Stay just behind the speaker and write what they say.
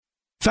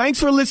Thanks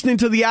for listening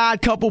to the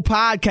Odd Couple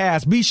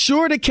podcast. Be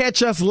sure to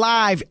catch us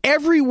live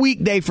every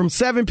weekday from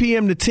 7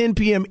 p.m. to 10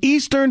 p.m.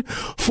 Eastern,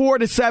 4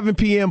 to 7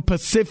 p.m.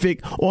 Pacific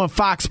on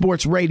Fox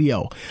Sports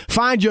Radio.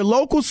 Find your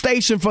local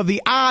station for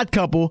the Odd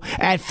Couple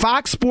at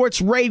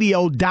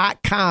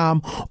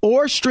foxsportsradio.com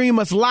or stream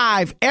us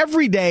live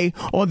every day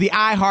on the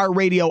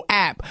iHeartRadio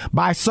app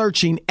by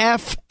searching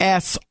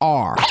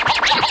FSR. Now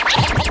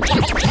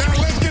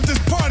let's get this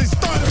party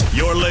started.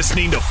 You're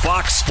listening to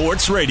Fox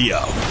Sports Radio.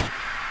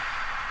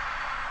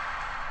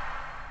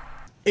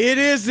 It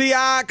is the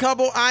Odd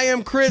Couple. I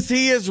am Chris.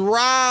 He is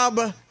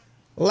Rob.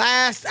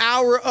 Last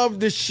hour of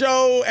the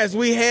show as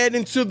we head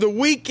into the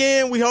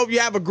weekend. We hope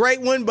you have a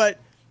great one, but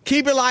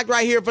keep it locked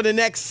right here for the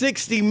next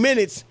 60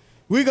 minutes.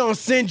 We're going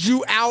to send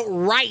you out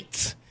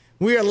right.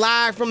 We are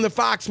live from the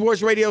Fox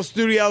Sports Radio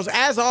studios,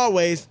 as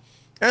always.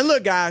 And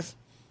look, guys,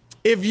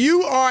 if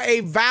you are a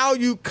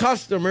value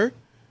customer,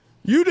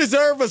 you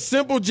deserve a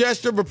simple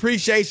gesture of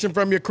appreciation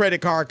from your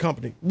credit card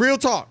company. Real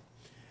talk.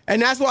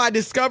 And that's why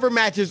Discover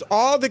matches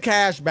all the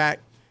cash back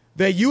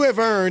that you have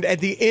earned at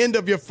the end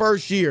of your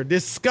first year.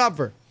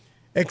 Discover.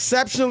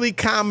 Exceptionally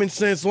common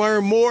sense.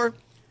 Learn more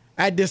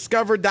at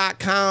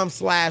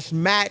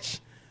discover.com/match.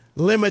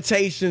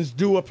 Limitations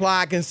do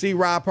apply. I can see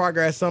Rob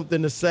Parker has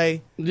something to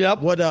say.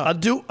 Yep. What up? I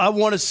do. I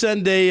want to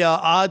send a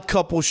Odd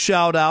Couple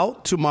shout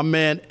out to my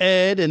man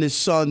Ed and his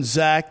son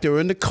Zach. They're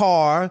in the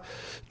car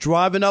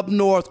driving up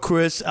north,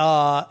 Chris,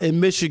 in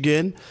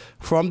Michigan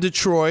from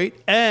Detroit.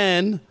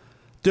 And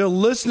they're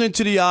listening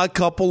to the Odd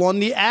Couple on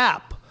the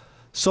app.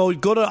 So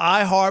go to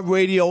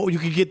iHeartRadio. You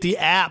can get the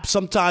app.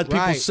 Sometimes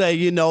people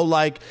say,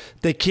 like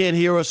they can't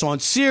hear us on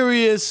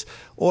Sirius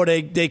or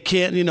they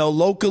can't,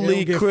 locally. They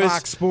don't get Chris,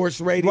 Fox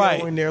Sports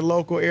Radio in their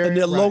local area. In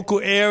their local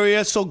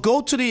area. So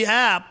go to the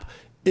app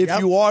if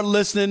you are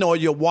listening or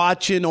you're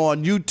watching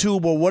on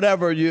YouTube or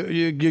whatever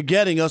you're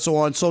getting us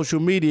on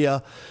social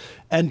media,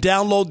 and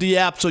download the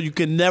app so you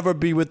can never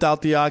be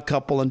without the Odd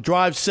Couple. And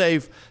drive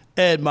safe.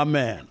 Ed, my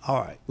man.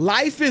 All right.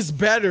 Life is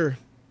better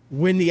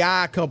when the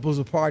Odd Couple's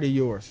a part of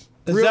yours.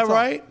 Is that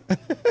right?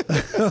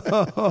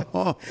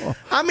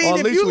 I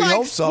mean, if you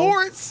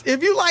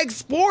like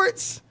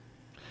sports,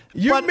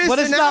 you're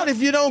missing out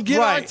if you don't get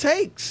our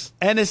takes.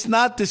 And it's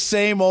not the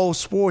same old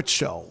sports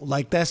show.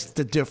 Like, that's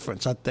the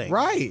difference, I think.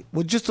 Right.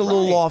 We're just a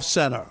little off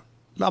center.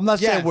 I'm not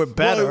saying we're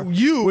better.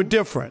 Well, we're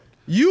different.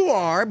 You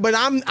are, but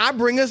I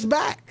bring us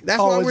back. That's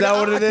why we're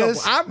that the what it is?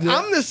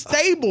 I'm the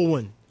stable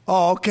one.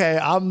 Oh, okay.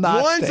 I'm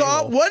not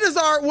stable. What does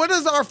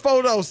our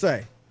photo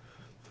say?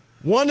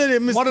 One of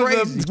them is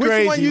crazy.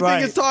 Which one you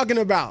think it's talking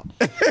about?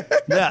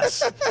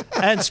 Yes.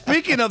 And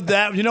speaking of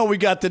that, we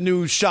got the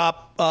new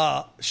shop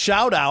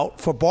shout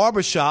out for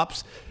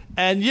barbershops.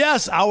 And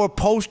yes, our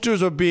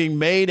posters are being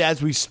made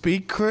as we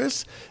speak,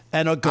 Chris,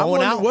 and are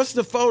going out. What's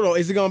the photo?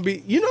 Is it going to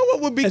be,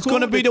 what would be it's cool? It's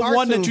going to be the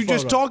one that you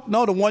just talked.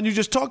 No, the one you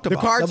just talked about.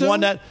 The cartoon? The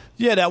one that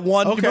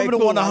one. Okay, you remember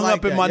the one I hung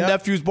up in my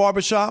nephew's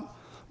barbershop?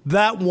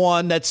 That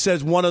one that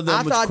says one of them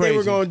was crazy. I thought they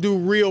were going to do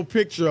real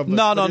picture of us.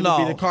 No.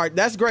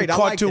 That's great. The I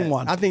like cartoon that.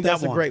 one. I think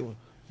that's a great one.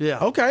 Yeah.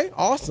 Okay,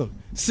 awesome.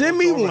 Send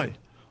me one.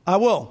 I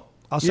will.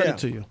 I'll send it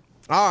to you.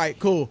 All right,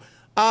 cool.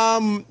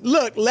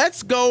 Look,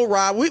 let's go,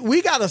 Rob.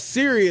 We got a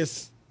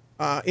serious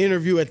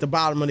interview at the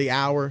bottom of the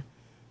hour.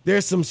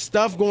 There's some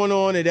stuff going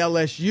on at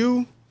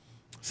LSU,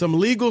 some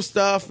legal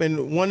stuff,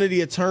 and one of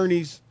the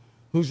attorneys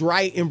who's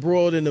right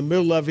embroiled in the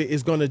middle of it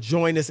is going to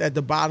join us at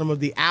the bottom of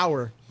the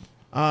hour.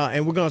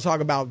 And we're going to talk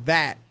about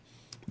that.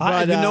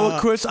 But, you know what,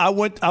 Chris? I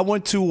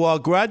went to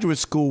graduate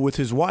school with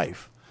his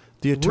wife,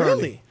 the attorney.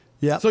 Really?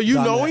 Yeah. So you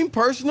know him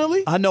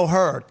personally? I know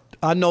her.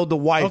 I know the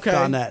wife,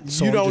 Donette.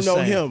 So you don't know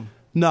him?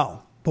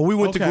 No. But we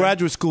went to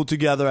graduate school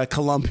together at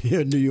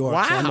Columbia, New York.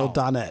 Wow. So I know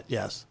Donette,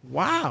 yes.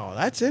 Wow.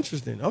 That's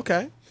interesting.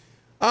 Okay.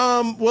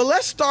 Well,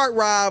 let's start,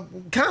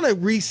 Rob, kind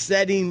of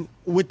resetting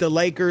with the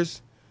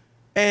Lakers.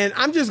 And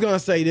I'm just going to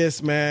say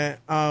this, man.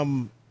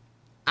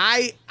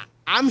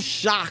 I'm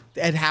shocked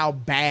at how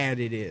bad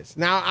it is.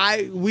 Now,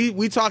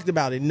 we talked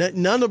about it.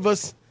 Neither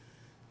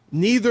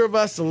of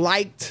us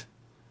liked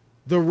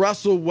the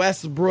Russell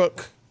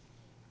Westbrook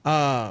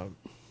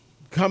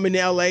coming to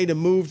L.A., the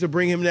move to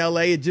bring him to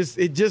L.A. It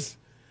just.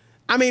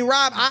 I mean,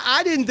 Rob,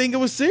 I didn't think it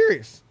was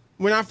serious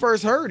when I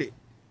first heard it.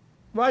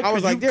 Right, I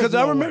was like, because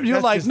I remember you're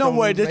like, no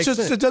way,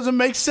 it doesn't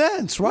make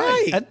sense,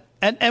 right?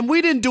 And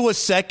we didn't do a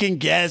second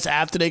guess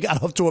after they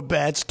got off to a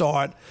bad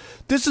start.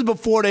 This is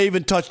before they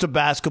even touched the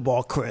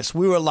basketball, Chris.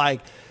 We were like,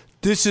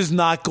 this is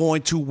not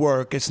going to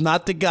work. It's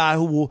not the guy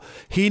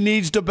he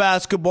needs the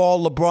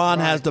basketball. LeBron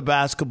has the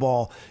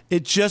basketball.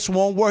 It just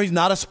won't work. He's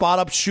not a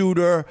spot-up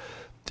shooter.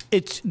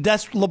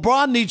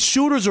 LeBron needs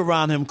shooters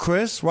around him,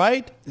 Chris,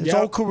 right? His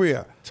whole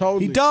career.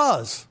 Totally. He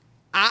does.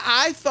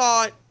 I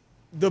thought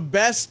the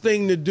best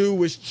thing to do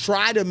was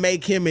try to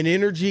make him an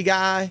energy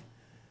guy.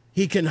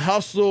 He can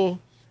hustle.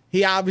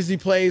 He obviously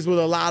plays with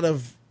a lot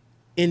of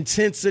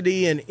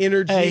intensity and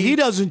energy. Hey, he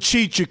doesn't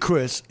cheat you,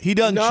 Chris. He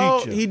doesn't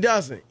cheat you. He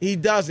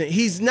doesn't.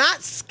 He's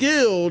not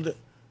skilled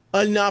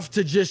enough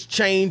to just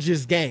change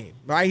his game,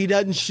 right? He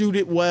doesn't shoot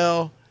it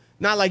well.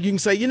 Not like you can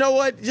say, you know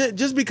what,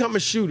 just become a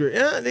shooter.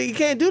 You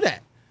can't do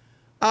that.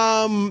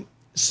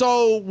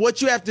 So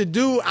what you have to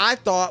do, I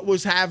thought,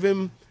 was have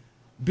him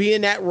be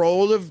in that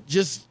role of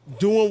just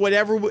doing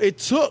whatever it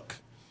took,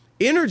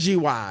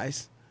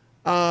 energy-wise,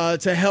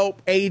 to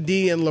help AD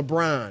and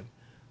LeBron.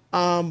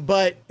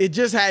 But it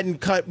just hadn't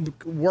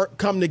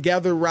come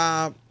together,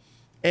 Rob.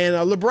 And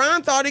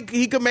LeBron thought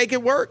he could make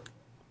it work.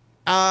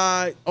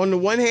 On the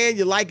one hand,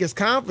 you like his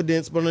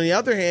confidence, but on the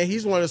other hand,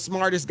 he's one of the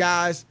smartest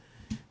guys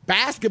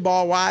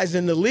basketball-wise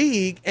in the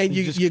league. And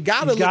you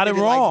got to look at it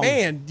like,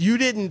 man, you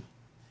didn't.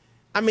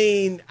 I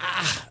mean,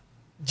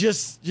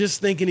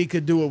 just thinking he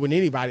could do it with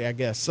anybody, I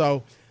guess.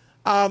 So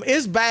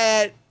it's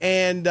bad,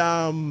 and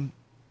I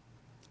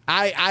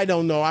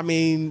don't know. I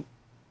mean,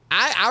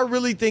 I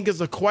really think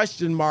it's a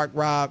question mark,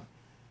 Rob,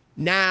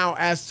 now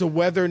as to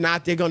whether or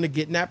not they're going to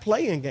get in that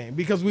play-in game,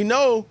 because we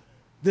know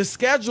the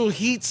schedule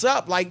heats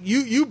up. Like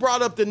you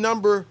brought up the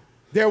number,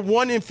 they're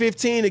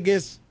 1-15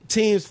 against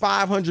teams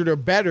 500 or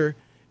better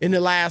in the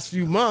last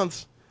few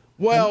months.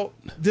 Well,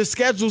 the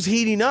schedule's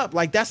heating up.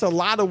 Like, that's a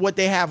lot of what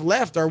they have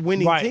left are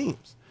winning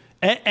teams.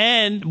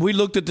 And we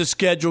looked at the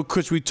schedule,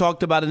 Chris. We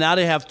talked about it. Now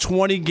they have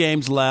 20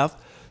 games left,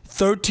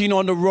 13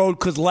 on the road,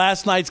 because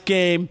last night's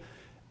game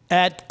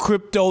at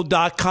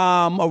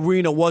Crypto.com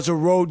Arena was a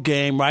road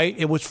game, right?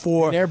 It was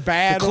for they're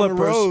bad the Clippers.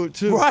 On the road,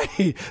 too.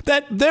 Right.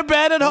 They're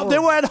bad at home. They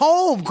were at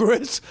home,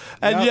 Chris.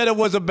 And yet it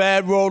was a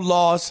bad road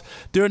loss.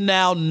 They're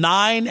now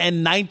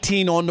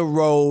 9-19 on the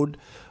road.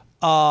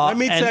 Let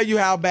me tell you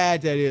how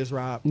bad that is,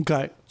 Rob.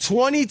 Okay.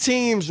 20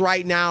 teams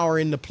right now are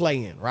in the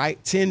play-in, right?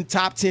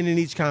 Top 10 in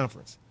each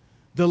conference.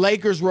 The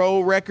Lakers'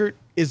 road record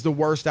is the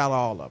worst out of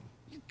all of them.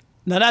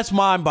 Now, that's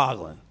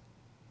mind-boggling.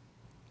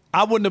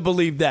 I wouldn't have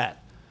believed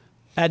that.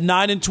 At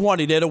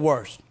 9-20, they're the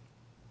worst.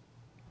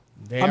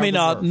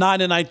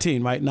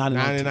 9-19, right?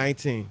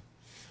 9-19.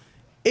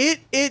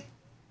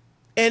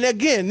 And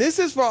again, this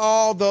is for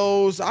all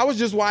those. I was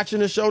just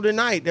watching a show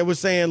tonight that was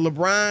saying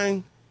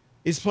LeBron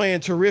is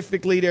playing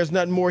terrifically. There's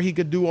nothing more he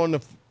could do on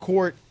the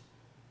court.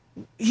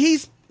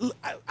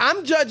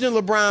 I'm judging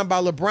LeBron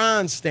by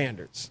LeBron's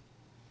standards.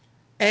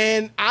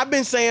 And I've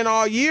been saying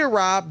all year,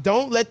 Rob,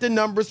 don't let the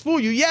numbers fool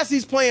you. Yes,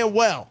 he's playing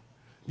well.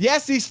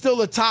 Yes, he's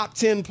still a top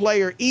 10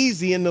 player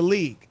easy in the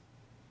league.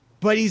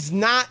 But he's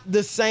not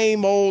the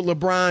same old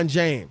LeBron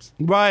James.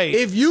 Right.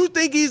 If you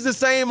think he's the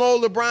same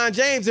old LeBron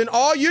James, then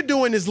all you're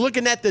doing is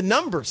looking at the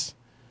numbers.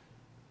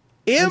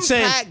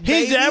 Impact,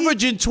 he's baby.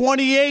 Averaging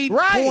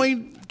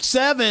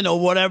 28.7 or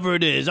whatever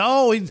it is.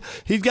 Oh,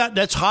 he's got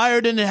that's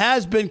higher than it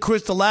has been,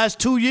 Chris, the last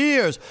 2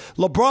 years.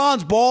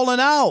 LeBron's balling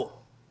out.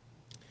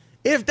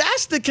 If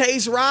that's the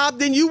case, Rob,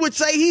 then you would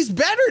say he's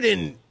better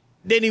than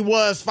he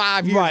was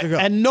 5 years ago.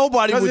 And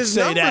nobody would his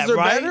say that,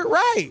 right? Better.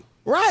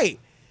 Right.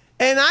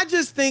 And I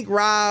just think,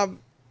 Rob,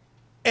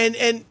 and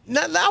I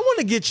want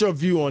to get your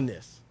view on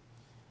this.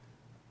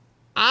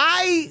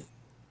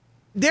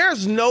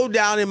 There's no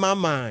doubt in my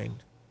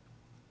mind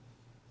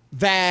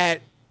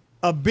that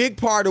a big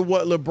part of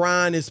what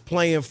LeBron is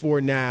playing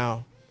for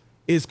now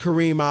is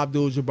Kareem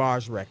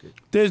Abdul-Jabbar's record.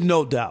 There's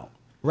no doubt.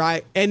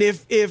 Right? And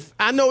if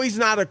I know he's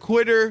not a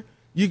quitter,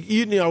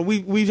 you know,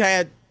 we've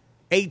had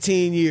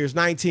 18 years,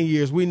 19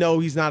 years. We know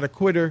he's not a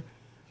quitter.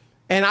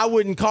 And I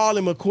wouldn't call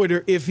him a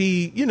quitter if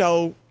he, you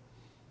know,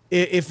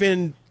 if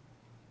in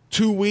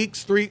 2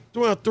 weeks, 3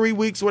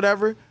 weeks,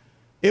 whatever,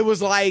 it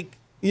was like,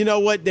 you know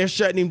what, they're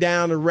shutting him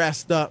down to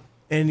rest up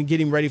and get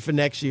him ready for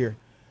next year.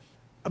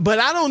 But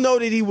I don't know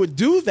that he would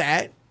do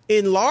that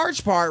in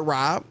large part,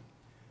 Rob,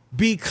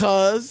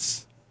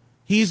 because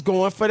he's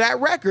going for that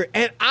record.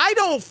 And I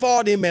don't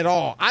fault him at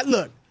all.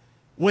 Look,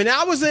 when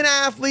I was an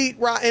athlete,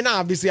 and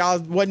obviously I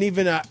wasn't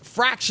even a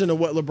fraction of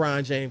what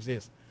LeBron James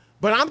is,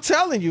 but I'm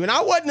telling you, and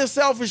I wasn't a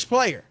selfish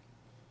player.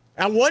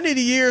 And one of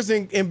the years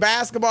in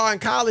basketball in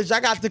college, I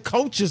got the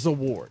coach's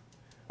award.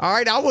 All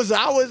right, I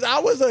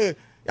wasn't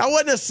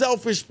a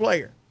selfish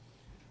player.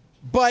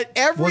 But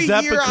every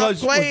year I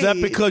played. Was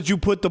that because you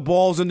put the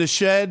balls in the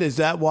shed? Is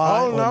that why?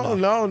 Oh,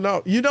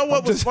 no. You know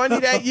what was funny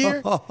that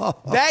year?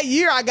 That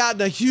year I got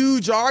in a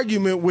huge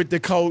argument with the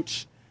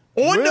coach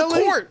on the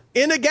court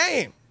in a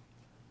game.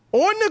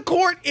 On the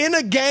court in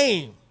a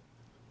game.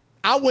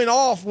 I went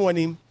off on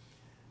him,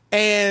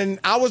 and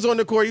I was on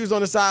the court. He was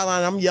on the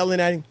sideline. I'm yelling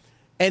at him.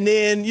 And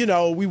then, you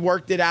know, we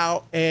worked it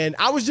out. And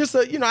I was just,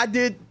 I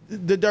did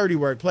the dirty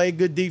work, played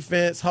good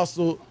defense,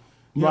 hustled,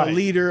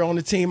 leader on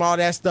the team, all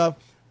that stuff.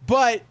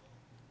 But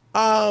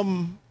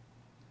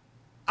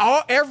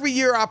every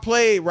year I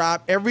played,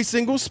 Rob, every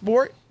single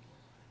sport,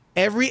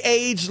 every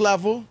age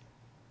level,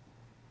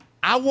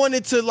 I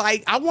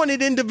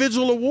wanted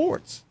individual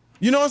awards.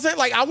 You know what I'm saying?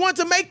 Like, I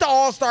wanted to make the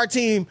all-star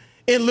team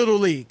in Little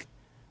League,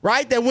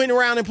 right? That went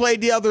around and played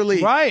the other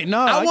league. Right, no,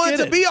 I wanted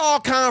to be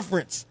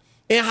all-conference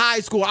in high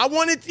school. I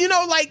wanted,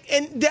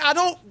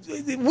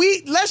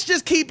 let's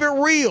just keep it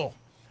real.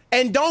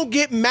 And don't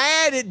get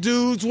mad at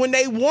dudes when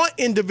they want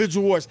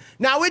individual awards.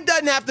 Now, it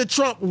doesn't have to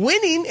trump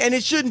winning, and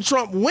it shouldn't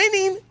trump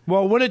winning.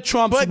 Well, when it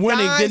trumps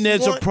winning, then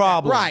there's a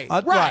problem. Right.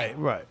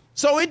 Right.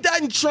 So it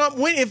doesn't trump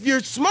winning. If you're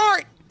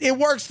smart, it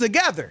works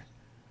together.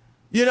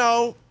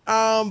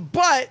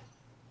 But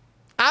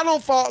I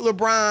don't fault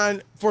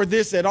LeBron for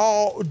this at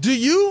all. Do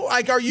you?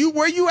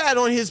 Where you at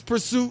on his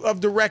pursuit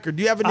of the record?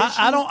 Do you have an issue?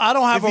 I don't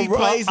have if he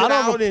plays it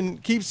out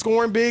and keeps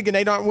scoring big and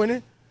they don't win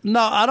it?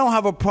 No, I don't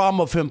have a problem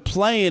with him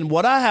playing.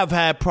 What I have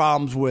had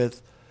problems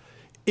with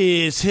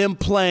is him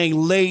playing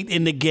late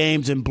in the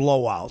games and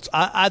blowouts.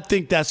 I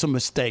think that's a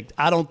mistake.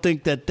 I don't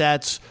think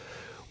that's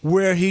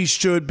where he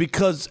should,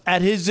 because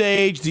at his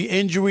age, the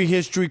injury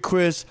history,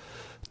 Chris,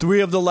 3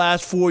 of the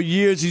last 4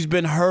 years he's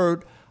been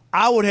hurt.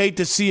 I would hate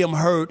to see him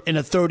hurt in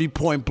a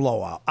 30-point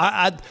blowout.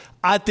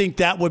 I think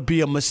that would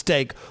be a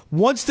mistake.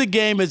 Once the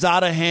game is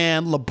out of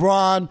hand,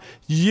 LeBron,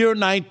 year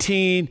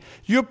 19,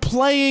 you're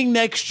playing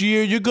next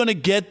year. You're going to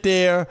get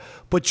there,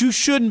 but you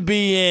shouldn't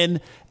be in.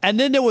 And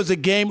then there was a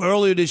game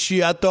earlier this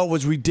year I thought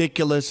was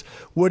ridiculous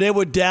where they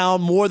were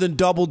down more than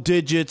double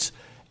digits.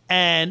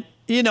 And,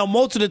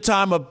 most of the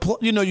time,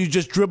 you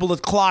just dribble the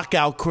clock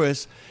out,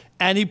 Chris.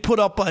 And he put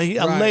up a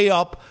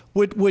layup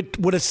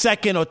with a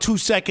second or 2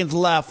 seconds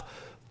left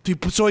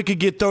so he could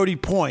get 30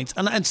 points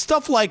and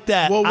stuff like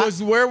that. Well,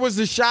 where was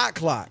the shot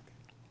clock?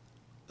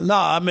 No,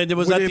 I mean, it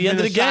was at the end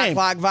of the game.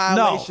 Shot clock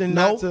violation?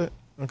 Nope.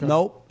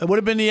 It would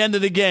have been the end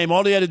of the game.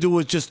 All he had to do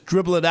was just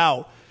dribble it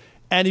out,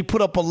 and he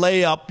put up a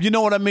layup. You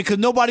know what I mean? Because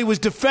nobody was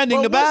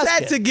defending the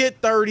basket. Was that to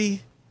get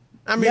 30?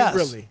 I mean, yes.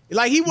 Really?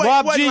 Like he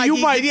wasn't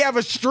did he have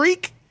a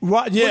streak?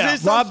 Was it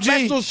some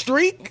special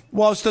streak?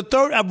 Well, it's the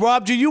third.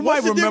 Rob G, you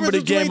might remember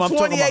the game I'm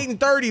talking about. 28 and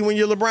 30 when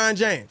you're LeBron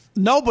James.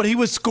 No, but he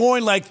was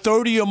scoring like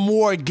 30 or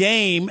more a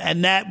game,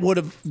 and that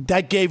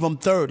gave him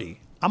 30.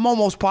 I'm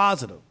almost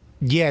positive.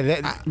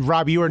 Yeah,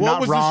 Rob, you were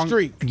not wrong. What was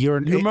the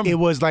streak? It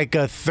was like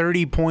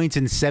 30 points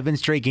in 7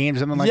 straight games,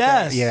 something like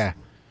that. Yeah.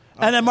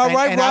 And am I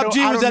right? Rob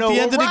G was at the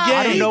end of the game.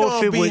 I don't know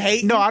if it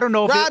was. No, I don't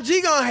know. Rob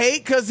G gonna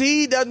hate because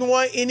he doesn't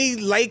want any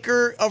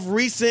Laker of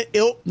recent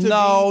ilk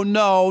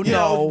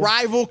to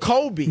rival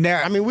Kobe.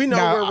 Now, I mean, we know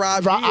where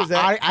Rob G is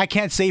at. I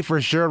can't say for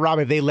sure, Rob,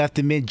 if they left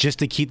him in just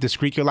to keep the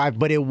streak alive.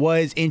 But it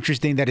was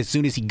interesting that as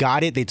soon as he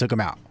got it, they took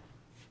him out.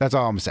 That's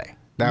all I'm saying.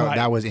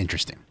 That was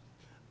interesting.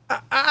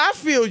 I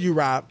feel you,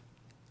 Rob.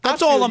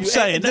 That's all I'm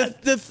saying.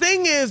 The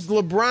thing is,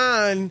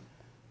 LeBron.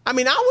 I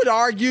mean, I would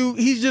argue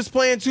he's just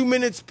playing too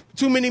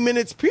many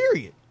minutes,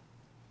 period.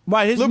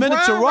 Right, his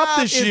minutes are up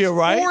this year,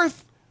 right?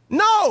 Fourth.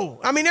 No,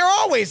 I mean, they're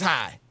always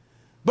high.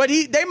 But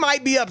they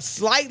might be up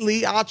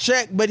slightly. I'll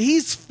check. But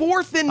he's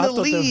fourth in the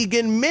league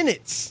in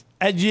minutes.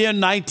 At year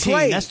 19.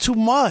 Played. That's too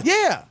much.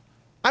 Yeah.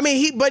 I mean,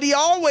 he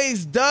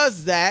always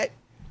does that.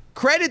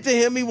 Credit to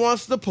him, he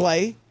wants to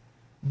play.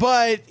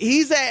 But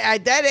he's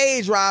at that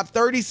age, Rob,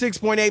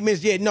 36.8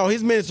 minutes. Yeah, no,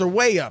 his minutes are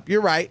way up.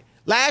 You're right.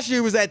 Last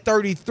year was at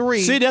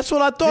 33. See, that's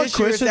what I thought,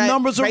 Chris. His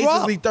numbers are up.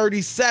 Basically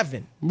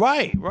 37.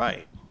 Right.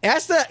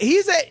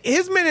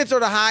 His minutes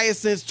are the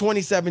highest since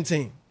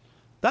 2017.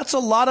 That's a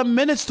lot of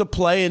minutes to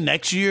play in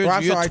next year.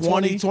 I'm sorry,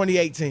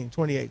 2018.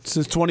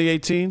 Since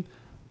 2018.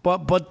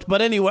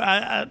 But anyway,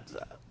 I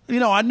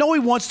know he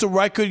wants the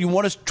record. You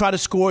want to try to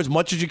score as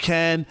much as you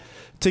can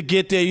to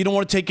get there. You don't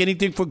want to take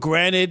anything for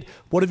granted.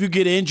 What if you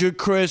get injured,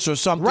 Chris, or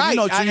something? Right.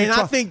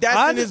 I think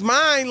that's in his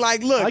mind.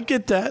 Like, look. I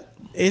get that.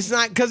 It's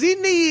not because he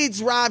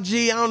needs, Rob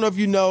G, I don't know if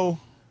you know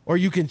or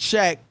you can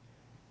check.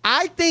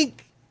 I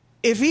think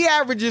if he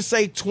averages,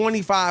 say,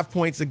 25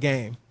 points a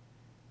game,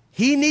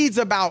 he needs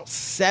about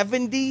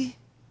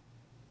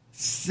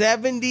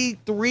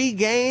 73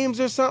 games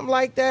or something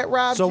like that,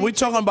 Rob. So we're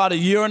talking about a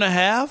year and a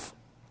half?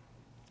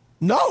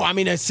 No, I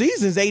mean, a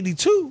season's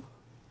 82.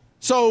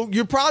 So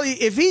you're probably,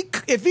 if he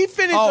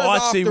finishes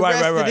off the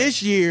rest of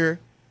this year,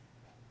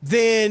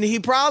 then he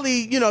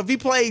probably, if he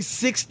plays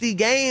 60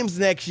 games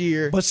next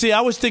year. But see,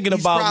 I was thinking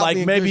about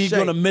like maybe he's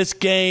going to miss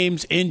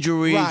games,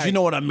 injuries, you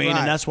know what I mean? Right.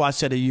 And that's why I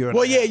said a year and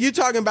a half. Yeah, you're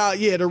talking about,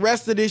 the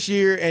rest of this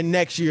year and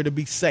next year to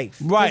be safe.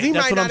 Right, he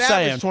that's might what I'm not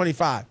saying. average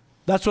 25.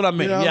 That's what I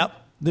mean, Yep.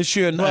 This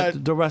year and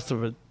the rest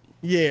of it.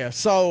 Yeah,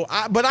 so,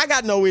 but I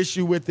got no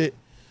issue with it.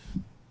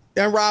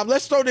 And Rob,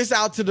 let's throw this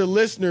out to the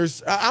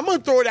listeners. I'm going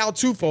to throw it out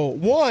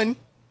twofold. One,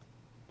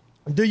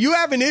 do you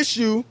have an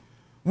issue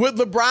with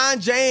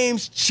LeBron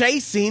James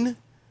chasing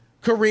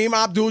Kareem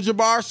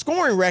Abdul-Jabbar's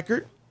scoring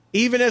record,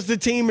 even as the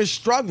team is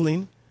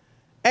struggling?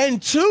 And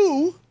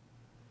two,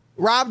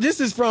 Rob, this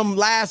is from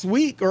last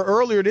week or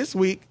earlier this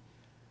week.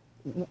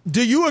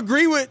 Do you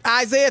agree with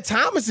Isaiah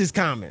Thomas's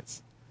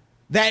comments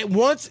that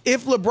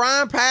if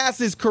LeBron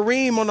passes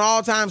Kareem on the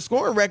all-time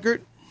scoring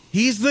record,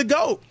 he's the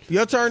GOAT?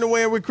 Your turn to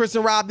win with Chris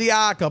and Rob, the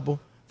Odd Couple,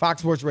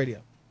 Fox Sports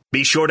Radio.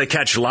 Be sure to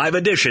catch live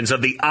editions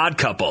of The Odd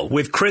Couple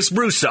with Chris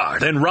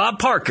Broussard and Rob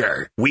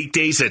Parker.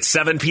 Weekdays at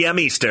 7 p.m.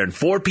 Eastern,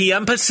 4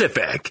 p.m.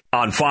 Pacific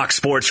on Fox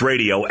Sports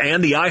Radio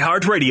and the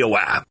iHeartRadio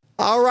app.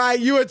 All right,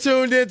 you are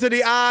tuned into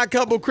The Odd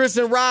Couple, Chris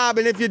and Rob.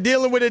 And if you're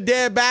dealing with a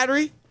dead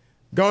battery,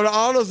 go to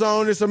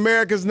AutoZone. It's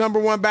America's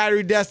 #1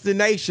 battery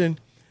destination.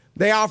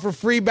 They offer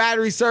free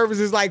battery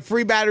services like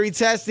free battery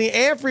testing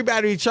and free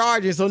battery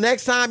charging. So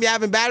next time you're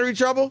having battery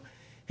trouble,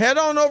 head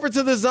on over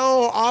to the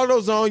Zone,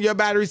 AutoZone, your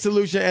battery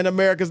solution and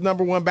America's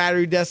 #1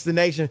 battery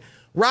destination.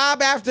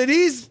 Rob, after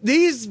these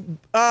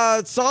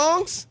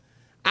songs,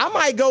 I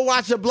might go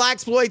watch a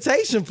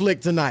blaxploitation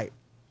flick tonight.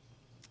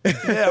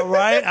 Yeah,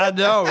 right? I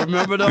know.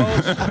 Remember those?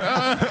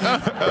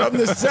 From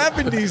the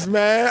 70s,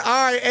 man.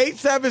 All right,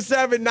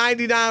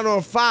 877-99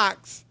 on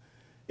Fox.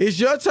 It's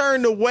your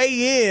turn to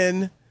weigh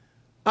in.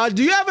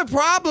 Do you have a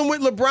problem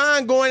with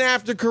LeBron going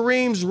after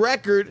Kareem's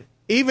record,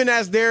 even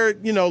as they're,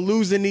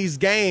 losing these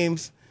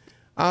games?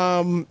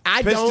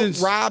 I Pistons,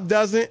 don't. Rob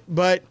doesn't.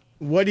 But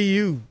what do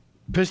you?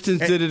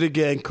 Pistons did it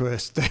again,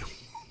 Chris.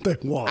 They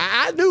won.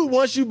 I knew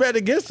once you bet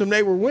against them,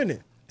 they were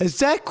winning. Is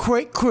that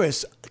great,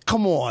 Chris?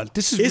 Come on,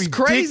 this is it's ridiculous.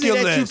 It's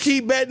crazy that you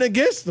keep betting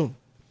against them.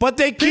 But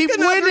they keep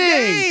winning.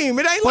 Game.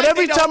 It ain't but like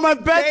every time I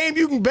bet, game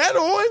you can bet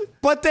on.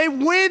 But they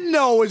win,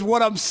 though, is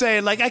what I'm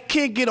saying. Like, I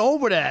can't get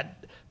over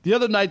that. The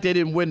other night they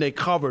didn't win; they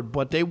covered,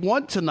 but they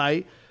won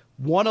tonight,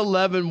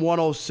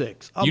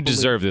 111-106. You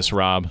deserve this,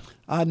 Rob.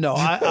 I know.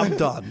 I'm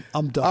done.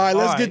 I'm done. All right,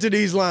 let's get to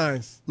these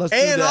lines. Let's do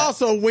that. And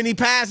also, when he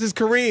passes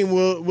Kareem,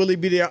 will he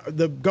be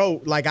the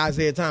GOAT, like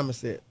Isaiah Thomas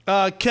said?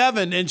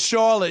 Kevin in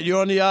Charlotte,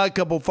 you're on the Odd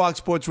Couple, Fox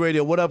Sports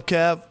Radio. What up,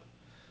 Kev?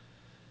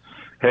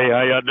 Hey,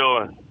 how y'all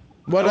doing?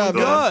 What up,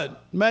 good.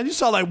 Man, you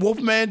sound like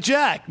Wolfman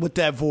Jack with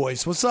that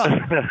voice. What's up? Hey,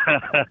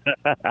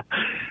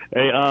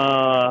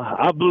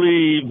 I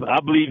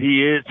believe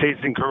he is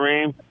chasing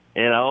Kareem,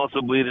 and I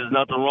also believe there's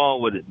nothing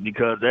wrong with it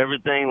because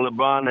everything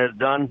LeBron has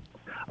done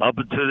up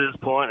until this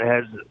point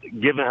has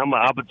given him an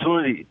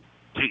opportunity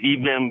to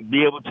even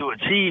be able to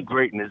achieve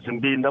greatness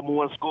and be the number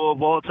one scorer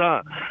of all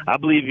time. I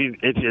believe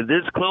if you're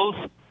this close,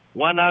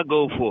 why not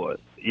go for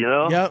it?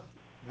 Yep.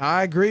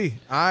 I agree,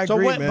 man.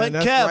 But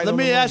That's Kev, right let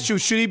me ask you,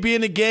 should he be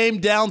in the game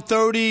down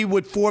 30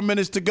 with 4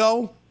 minutes to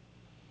go?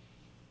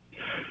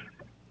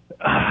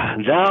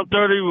 Down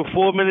 30 with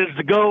 4 minutes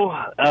to go.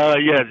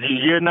 Yes,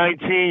 year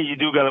 19, you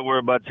do got to worry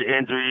about your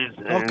injuries.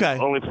 And okay.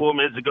 Only 4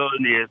 minutes to go.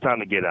 Yeah, it's time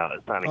to get out.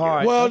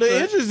 Right. Well,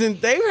 the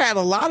injuries, they had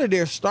a lot of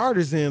their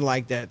starters in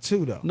like that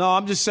too, though. No,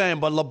 I'm just saying,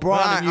 but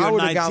LeBron in year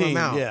 19, got him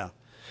out.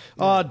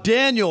 Yeah.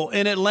 Daniel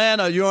in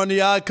Atlanta, you're on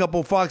the Odd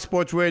Couple, Fox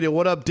Sports Radio.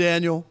 What up,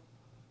 Daniel?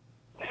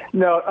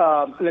 No,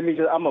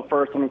 I'm a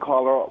first-time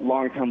caller,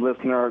 long-term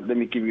listener. Let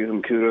me give you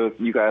some kudos.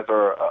 You guys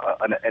are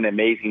an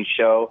amazing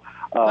show.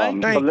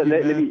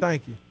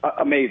 Thank you.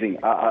 Amazing.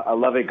 I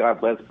love it. God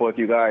bless both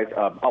you guys.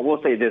 I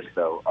will say this,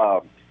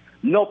 though.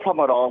 No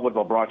problem at all with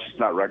LeBron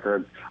chestnut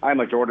record. I'm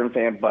a Jordan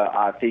fan, but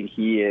I think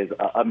he is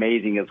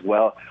amazing as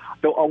well.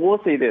 Though I will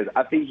say this.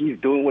 I think he's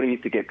doing what he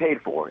needs to get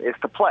paid for. It's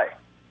to play.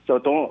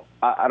 So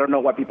I don't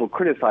know why people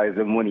criticize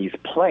him when he's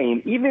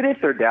playing, even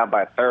if they're down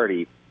by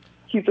 30.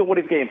 He's doing what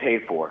he's getting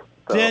paid for.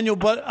 So, Daniel,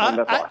 but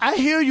I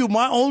hear you.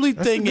 My only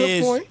thing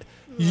is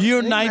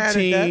year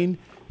 19,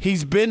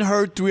 he's been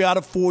hurt 3 out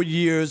of 4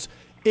 years.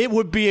 It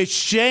would be a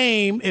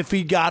shame if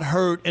he got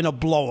hurt in a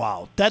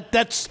blowout.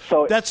 That's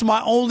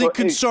my only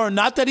concern.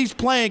 Not that he's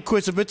playing,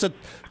 Chris. If it's a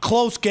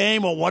close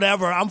game or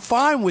whatever, I'm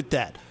fine with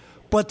that.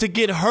 But to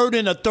get hurt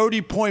in a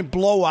 30-point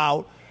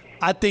blowout,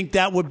 I think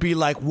that would be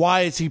like,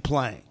 why is he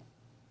playing?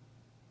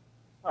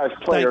 As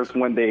players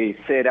when they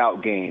sit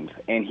out games,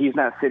 and he's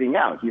not sitting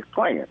out, he's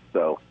playing.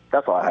 So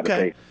that's all I have to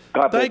say.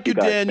 God bless Thank you,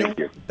 guys.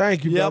 Daniel.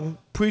 Thank you, brother.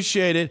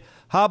 Appreciate it.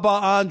 How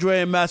about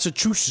Andre in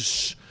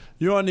Massachusetts?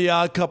 You're on the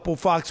Odd Couple,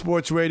 Fox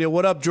Sports Radio.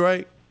 What up,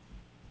 Dre?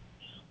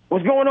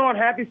 What's going on?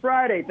 Happy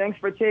Friday. Thanks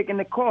for taking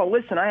the call.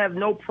 Listen, I have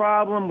no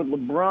problem with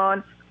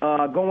LeBron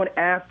going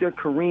after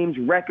Kareem's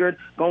record,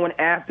 going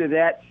after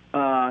that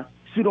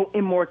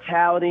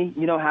pseudo-immortality,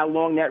 how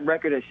long that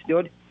record has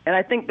stood. And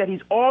I think that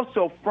he's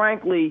also,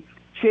 frankly,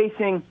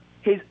 chasing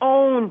his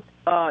own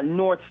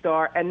North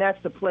Star, and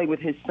that's to play with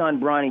his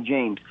son, Bronny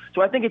James.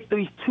 So I think it's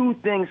these two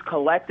things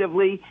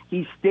collectively.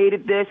 He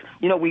stated this.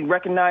 We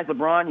recognize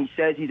LeBron. He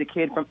says he's a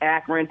kid from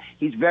Akron.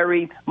 He's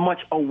very much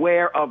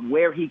aware of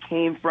where he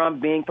came from,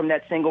 being from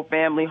that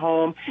single-family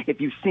home.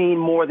 If you've seen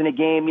more than a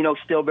game,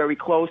 still very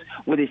close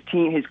with his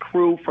team, his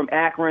crew from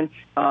Akron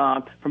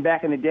from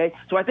back in the day.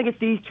 So I think it's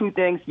these two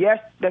things. Yes,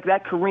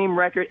 that Kareem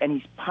record, and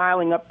he's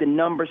piling up the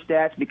number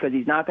stats because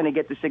he's not going to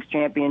get the 6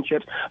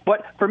 championships.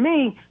 But for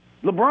me,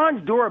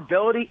 LeBron's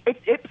durability,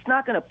 it's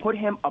not going to put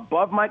him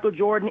above Michael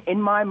Jordan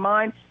in my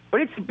mind, but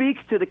it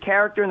speaks to the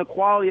character and the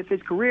quality of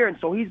his career, and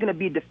so he's going to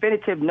be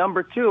definitive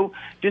number 2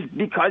 just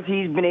because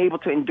he's been able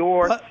to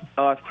endure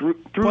through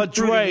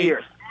the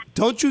years.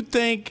 Don't you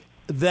think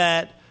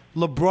that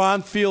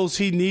LeBron feels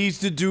he needs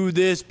to do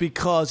this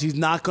because he's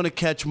not going to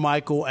catch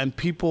Michael, and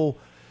people,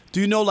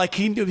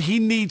 he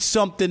needs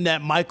something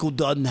that Michael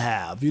doesn't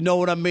have? You know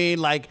what I mean?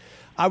 Like,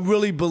 I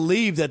really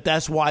believe that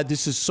that's why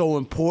this is so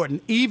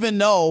important, even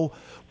though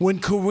when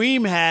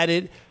Kareem had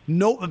it,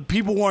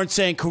 people weren't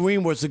saying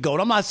Kareem was the GOAT.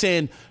 I'm not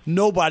saying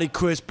nobody,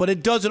 Chris, but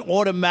it doesn't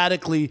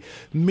automatically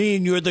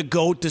mean you're the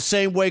GOAT the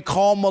same way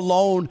Karl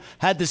Malone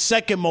had the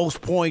second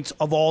most points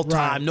of all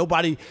time.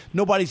 Right.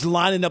 Nobody's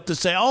lining up to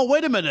say, oh,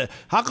 wait a minute,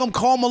 how come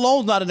Karl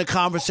Malone's not in the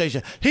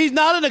conversation? He's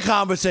not in the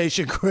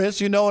conversation, Chris.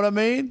 You know what I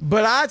mean?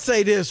 But I'd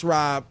say this,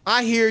 Rob.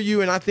 I hear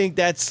you, and I think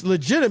that's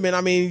legitimate.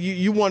 I mean,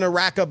 you want to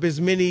rack up as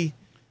many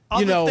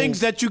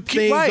things that you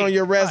keep on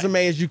your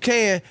resume as you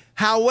can.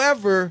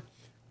 However,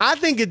 I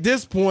think at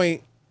this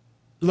point,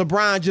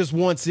 LeBron just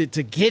wants it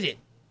to get it.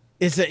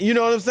 You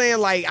know what I'm saying?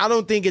 Like, I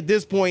don't think at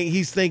this point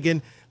he's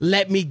thinking,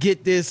 let me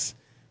get this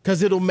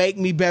because it'll make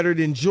me better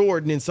than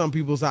Jordan in some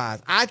people's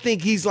eyes. I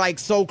think he's like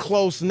so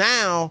close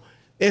now.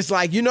 It's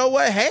like, you know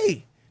what?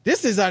 Hey,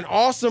 this is an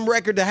awesome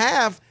record to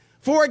have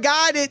for a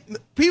guy that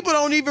people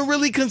don't even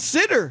really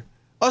consider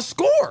a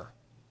scorer.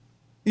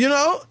 You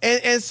know?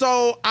 And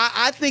so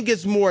I think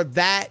it's more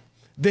that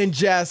than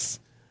just,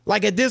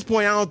 like, at this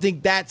point, I don't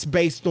think that's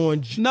based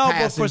on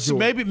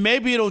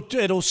maybe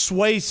it'll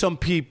sway some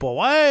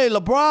people. Hey,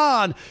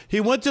 LeBron,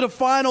 he went to the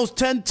finals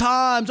 10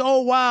 times.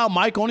 Oh, wow,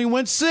 Mike only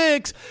went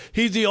 6.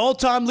 He's the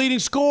all-time leading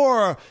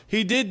scorer.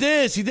 He did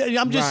this.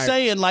 I'm just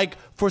saying, like,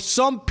 for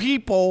some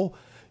people,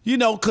 you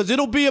know, because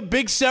it'll be a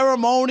big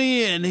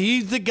ceremony, and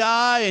he's the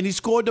guy, and he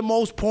scored the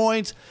most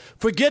points.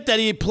 Forget that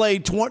he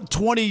played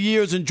 20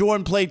 years and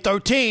Jordan played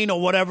 13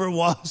 or whatever it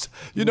was.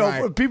 You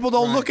know, people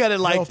don't look at it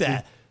like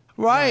that.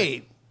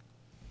 Right.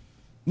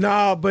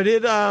 No, but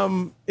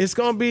it's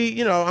going to be,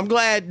 you know, I'm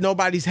glad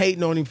nobody's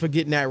hating on him for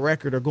getting that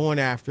record or going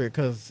after it,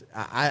 because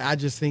I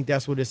just think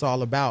that's what it's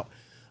all about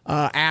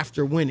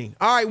after winning.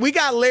 All right, we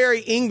got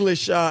Larry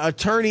English,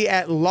 attorney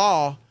at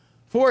law,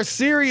 for a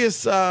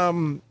serious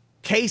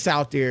case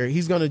out there.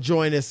 He's going to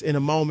join us in a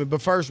moment.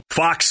 But first,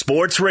 Fox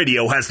Sports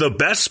Radio has the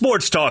best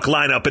sports talk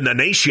lineup in the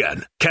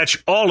nation.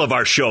 Catch all of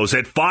our shows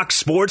at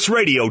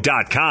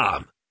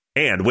foxsportsradio.com.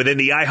 And within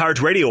the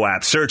iHeartRadio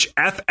app, search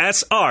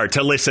FSR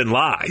to listen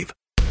live.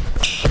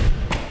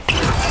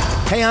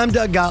 Hey, I'm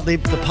Doug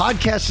Gottlieb. The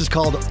podcast is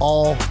called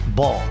All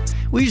Ball.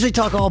 We usually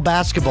talk all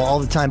basketball all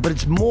the time, but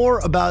it's more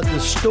about the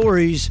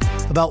stories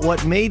about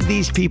what made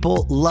these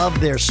people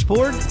love their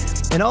sport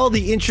and all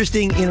the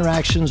interesting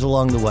interactions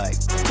along the way.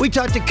 We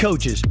talk to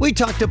coaches. We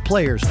talk to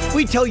players.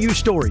 We tell you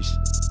stories.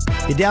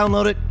 You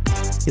download it.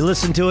 You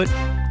listen to it.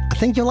 I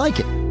think you'll like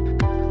it.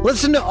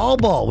 Listen to All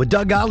Ball with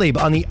Doug Gottlieb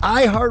on the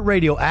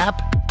iHeartRadio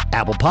app,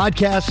 Apple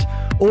Podcasts,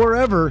 or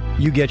wherever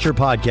you get your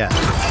podcasts.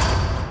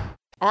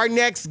 Our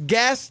next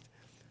guest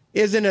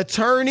is an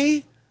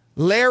attorney,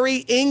 Larry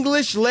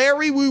English.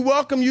 Larry, we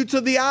welcome you to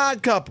The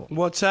Odd Couple.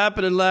 What's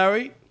happening,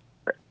 Larry?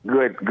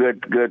 Good.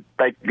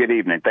 Good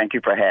evening. Thank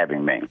you for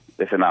having me.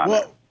 It's an honor.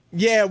 Well,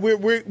 yeah,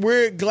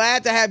 we're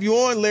glad to have you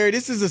on, Larry.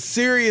 This is a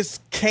serious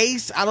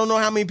case. I don't know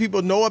how many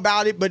people know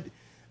about it, but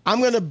I'm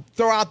going to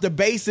throw out the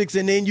basics,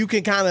 and then you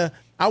can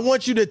I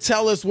want you to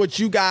tell us what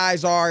you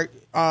guys are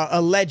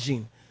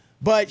alleging.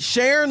 But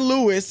Sharon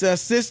Lewis,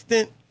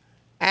 assistant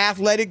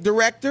athletic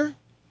director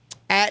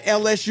at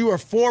LSU, or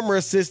former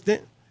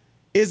assistant,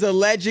 is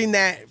alleging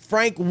that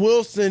Frank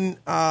Wilson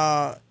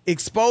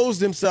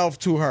exposed himself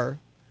to her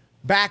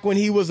back when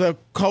he was a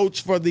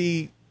coach for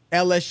the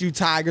LSU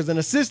Tigers, an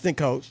assistant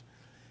coach.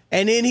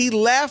 And then he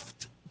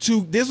left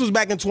this was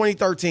back in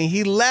 2013,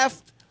 he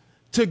left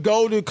to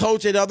go to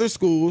coach at other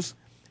schools.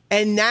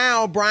 And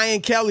now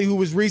Brian Kelly, who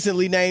was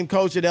recently named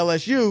coach at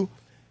LSU,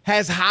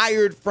 has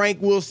hired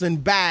Frank Wilson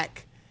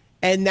back.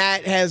 And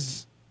that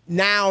has,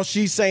 now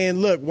she's saying,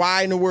 look,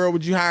 why in the world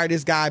would you hire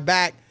this guy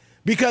back?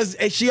 Because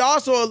she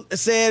also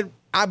said,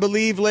 I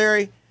believe,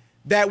 Larry,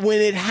 that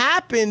when it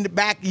happened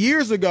back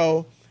years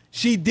ago,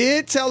 she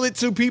did tell it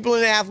to people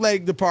in the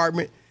athletic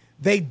department.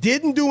 They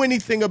didn't do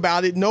anything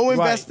about it, no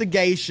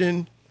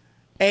investigation,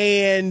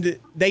 and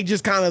they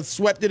just kind of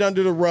swept it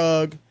under the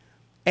rug.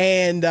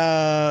 And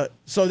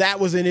so that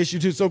was an issue,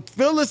 too. So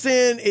fill us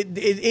in.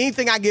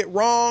 Anything I get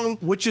wrong,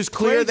 which is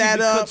clear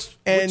that up.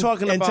 And we're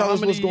talking about how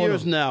many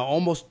years now?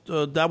 Almost,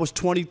 that was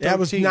 2013. That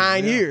was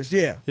 9 years,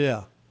 yeah.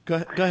 Yeah.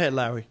 Go ahead,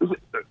 Larry.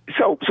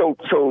 So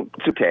to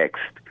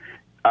text.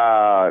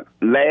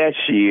 Last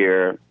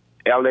year,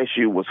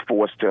 LSU was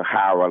forced to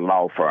hire a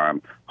law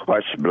firm,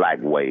 Hush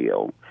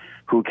Blackwell,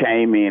 who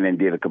came in and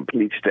did a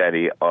complete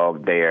study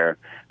of their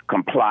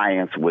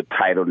compliance with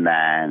Title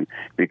IX,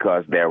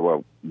 because there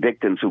were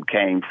victims who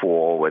came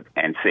forward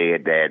and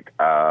said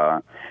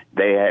that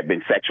they had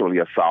been sexually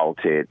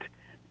assaulted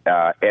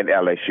at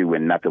LSU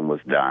and nothing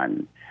was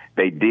done.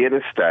 They did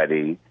a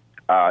study.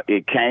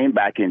 It came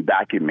back and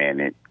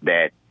documented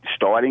that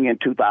starting in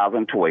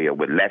 2012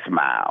 with Les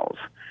Miles,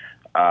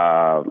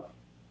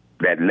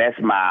 that Les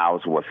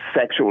Miles was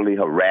sexually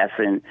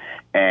harassing,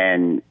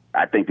 and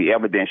I think the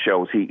evidence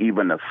shows he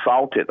even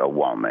assaulted a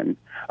woman,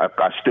 a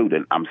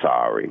student, I'm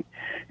sorry.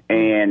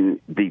 And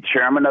the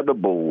chairman of the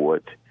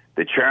board,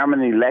 the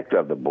chairman-elect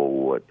of the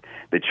board,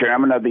 the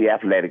chairman of the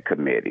athletic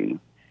committee,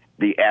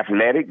 the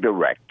athletic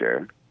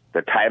director,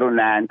 the Title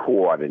IX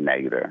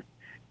coordinator,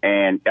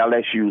 and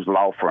LSU's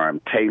law firm,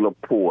 Taylor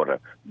Porter,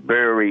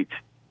 buried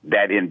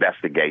that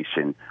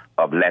investigation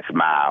of Les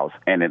Miles,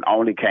 and it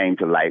only came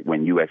to light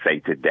when USA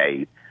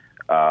Today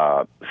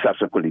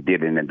subsequently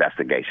did an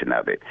investigation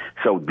of it.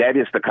 So that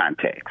is the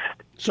context.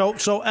 So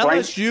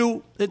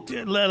LSU,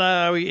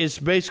 Larry, is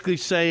basically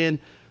saying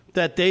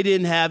that they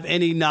didn't have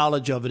any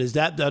knowledge of it.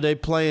 Are they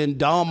playing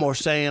dumb or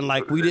saying,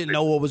 like, we didn't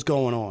know what was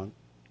going on?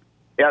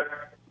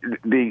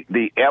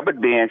 The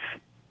evidence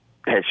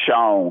has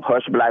shown,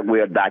 Hush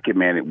Blackwell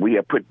documented, we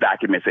have put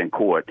documents in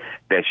court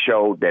that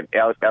showed that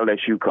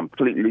LSU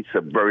completely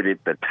subverted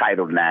the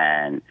Title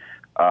IX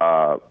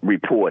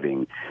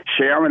reporting.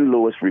 Sharon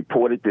Lewis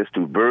reported this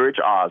to Virg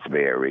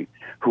Osbury,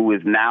 who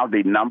is now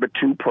the number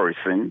 2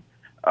 person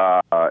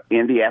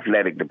in the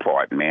athletic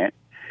department.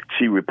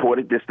 She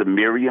reported this to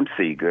Miriam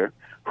Seeger,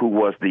 who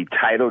was the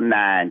Title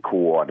IX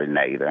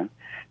coordinator.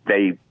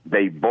 They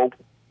both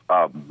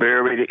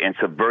buried it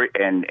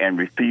and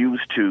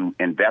refused to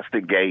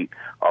investigate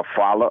or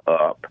follow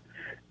up.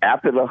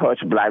 After the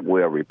Hutch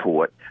Blackwell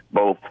report,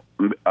 both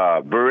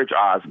Virg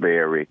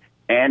Osbury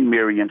and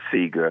Miriam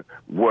Seeger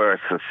were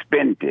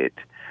suspended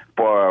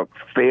for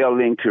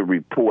failing to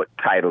report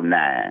Title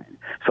IX.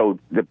 So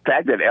the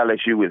fact that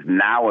LSU is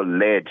now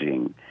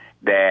alleging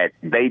that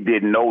they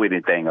didn't know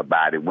anything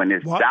about it when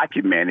it's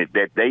documented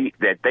that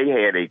they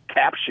had a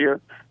capture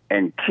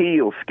and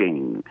kill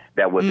scheme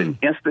that was an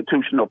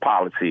institutional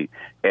policy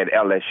at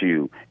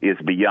LSU is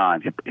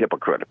beyond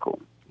hypocritical.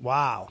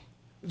 Wow.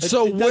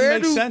 So Where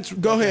do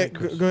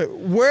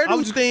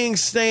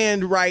things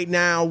stand right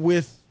now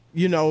with,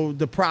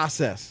 the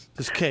process?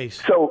 This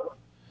case. So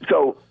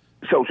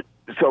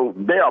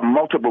there are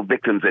multiple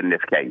victims in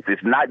this case.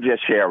 It's not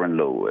just Sharon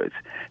Lewis.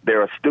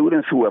 There are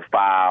students who have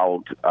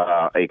filed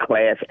a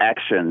class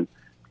action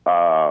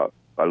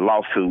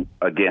lawsuit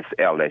against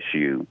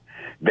LSU.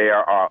 There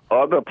are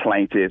other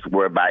plaintiffs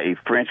whereby a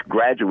French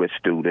graduate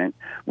student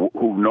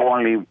who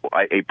knowingly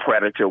a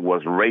predator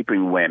was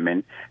raping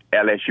women,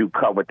 LSU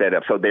covered that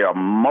up. So there are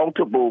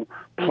multiple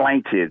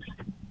plaintiffs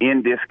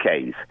in this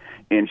case.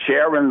 In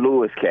Sharon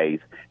Lewis'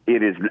 case,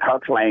 her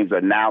claims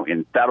are now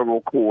in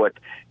federal court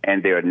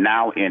and they're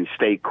now in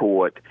state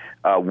court.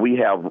 We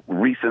have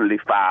recently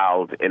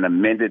filed an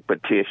amended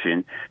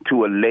petition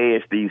to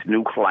allege these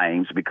new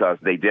claims because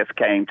they just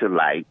came to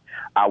light.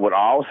 I would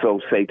also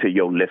say to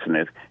your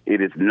listeners,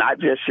 it is not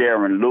just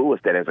Sharon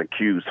Lewis that has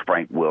accused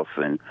Frank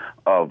Wilson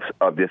of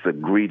this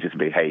egregious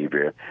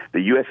behavior.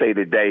 The USA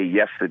Today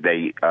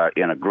yesterday,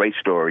 in a great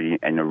story,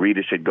 and the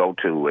reader should go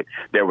to it,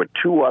 there were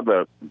 2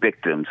 other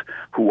victims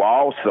who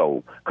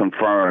also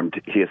confirmed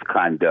his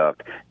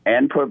conduct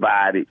and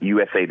provided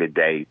USA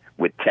Today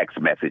with text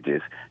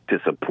messages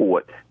to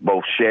support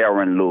both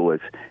Sharon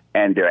Lewis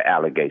and their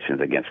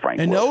allegations against Frank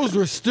Wilson. And those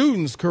were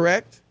students,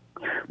 correct?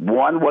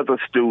 One was a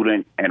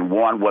student and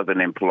one was an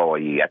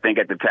employee. I think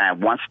at the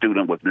time, one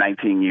student was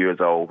 19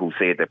 years old who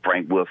said that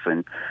Frank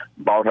Wilson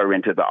brought her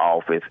into the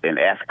office and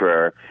asked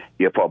her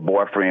if her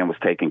boyfriend was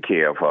taking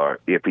care of her.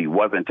 If he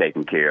wasn't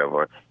taking care of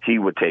her, he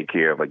would take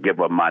care of her, give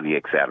her money,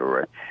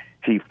 etc.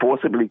 He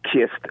forcibly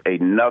kissed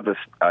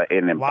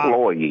an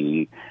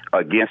employee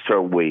against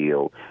her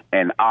will,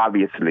 and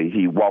obviously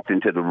he walked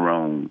into the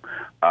room,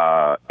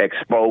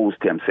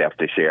 exposed himself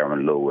to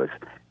Sharon Lewis,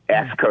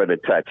 asked her to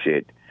touch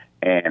it,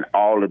 and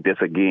all of this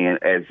again,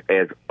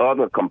 as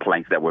other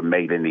complaints that were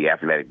made in the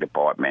athletic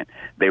department,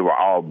 they were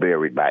all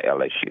buried by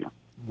LSU.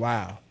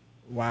 Wow.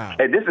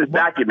 And this is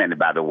documented,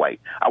 by the way.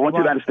 I want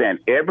you to understand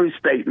every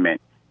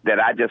statement that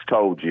I just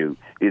told you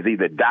is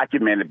either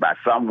documented by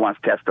someone's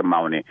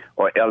testimony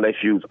or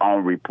LSU's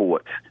own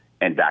reports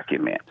and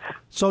documents.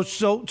 So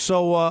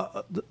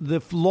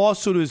the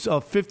lawsuit is a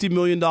 $50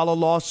 million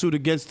lawsuit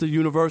against the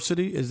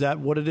university. Is that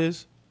what it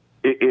is?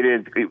 It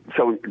is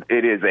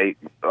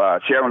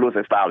Sharon Lewis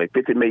has filed a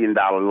 $50 million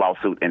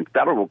lawsuit in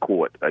federal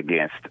court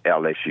against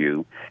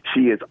LSU.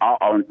 She is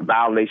on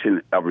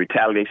violation of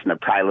retaliation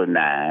of Title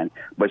IX,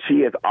 but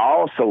she has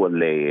also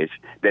alleged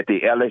that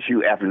the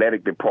LSU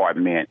athletic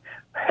department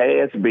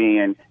has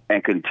been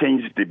and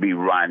continues to be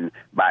run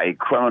by a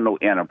criminal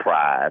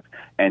enterprise,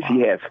 and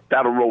she has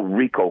federal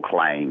RICO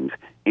claims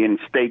in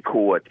state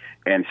court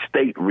and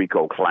state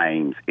RICO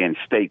claims in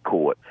state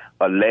court,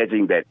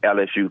 alleging that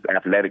LSU's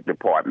athletic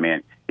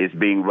department is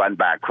being run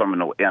by a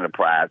criminal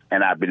enterprise.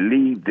 And I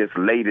believe this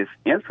latest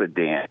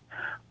incident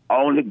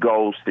only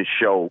goes to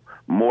show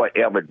more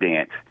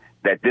evidence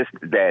that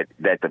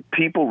the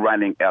people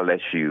running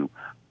LSU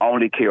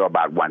only care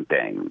about one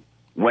thing: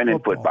 winning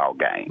football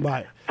games.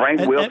 Right.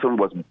 Frank Wilson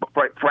was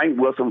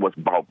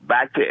brought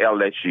back to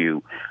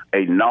LSU,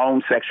 a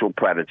known sexual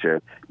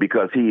predator,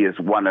 because he is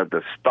one of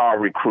the star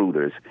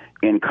recruiters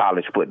in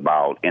college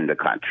football in the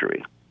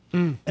country.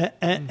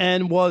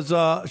 And was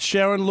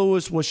Sharon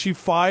Lewis, was she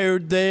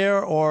fired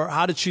there, or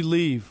how did she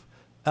leave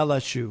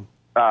LSU?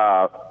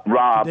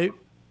 Rob, 2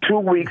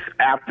 weeks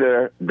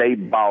after they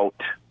bought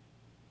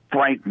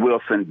Frank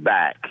Wilson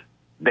back,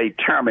 they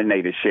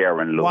terminated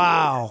Sharon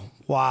Lewis.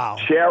 Wow.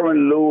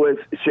 Sharon Lewis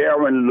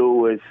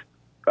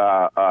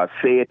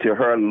said to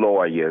her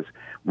lawyers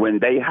when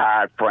they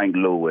hired Frank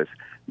Lewis,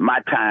 "My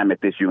time at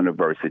this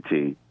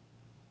university,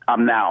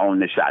 I'm now on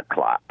the shot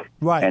clock."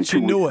 Right. And she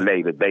 2 knew weeks it.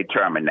 later, they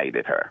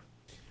terminated her.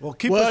 Well,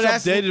 keep us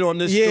updated on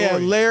this story. Yeah,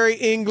 Larry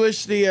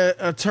English, the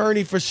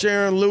attorney for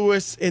Sharon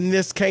Lewis in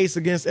this case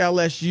against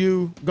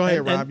LSU. Go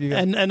ahead, Rob.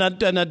 And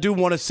I do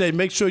want to say,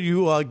 make sure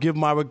you give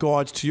my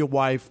regards to your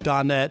wife,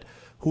 Donette,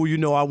 who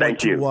I went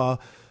to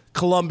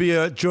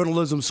Columbia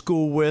Journalism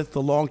School with, a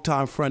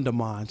longtime friend of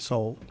mine.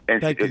 So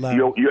thank you,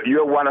 Larry.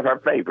 You're one of her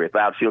favorites.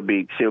 She'll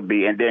be,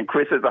 and then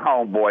Chris is a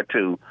homeboy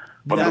too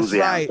from That's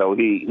Louisiana. right. So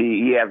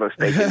he has a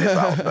stake in this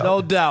also.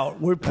 No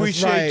doubt. We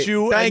appreciate right.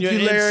 you Thank and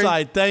your you, Larry.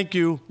 insight. Thank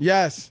you.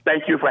 Yes.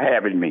 Thank you for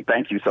having me.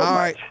 Thank you so All much.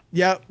 right.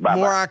 Yep. Bye-bye.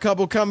 More Odd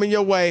Couple coming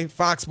your way.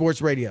 Fox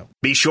Sports Radio.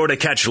 Be sure to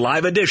catch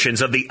live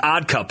editions of The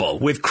Odd Couple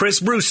with Chris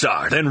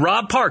Broussard and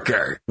Rob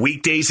Parker.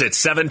 Weekdays at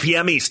 7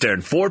 p.m.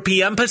 Eastern, 4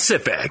 p.m.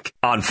 Pacific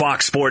on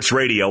Fox Sports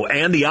Radio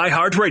and the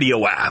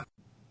iHeartRadio app.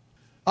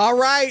 All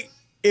right.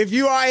 If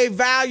you are a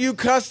value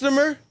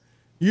customer,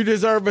 you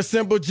deserve a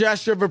simple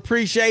gesture of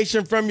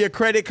appreciation from your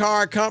credit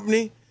card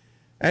company.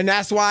 And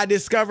that's why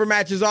Discover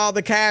matches all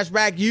the cash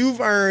back you've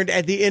earned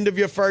at the end of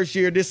your first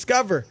year.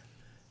 Discover.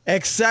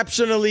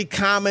 Exceptionally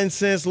common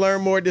sense.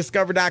 Learn more at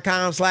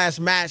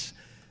discover.com/match.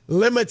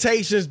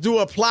 Limitations do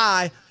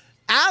apply.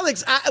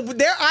 Alex,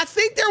 I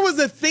think there was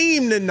a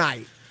theme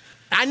tonight.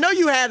 I know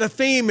you had a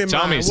theme in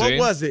Tell mind. me, What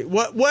was it?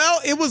 Well,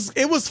 it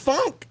was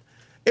funk.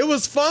 It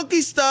was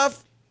funky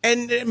stuff.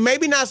 And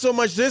maybe not so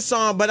much this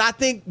song, but I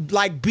think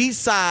like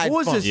B-side. Who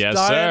is funk. this? Yes,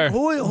 Donna, sir.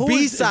 Who is this?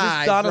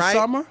 B-side, Donna right?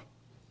 Summer?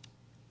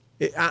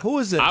 Who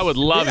is this? I would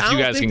love if I you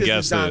don't guys think can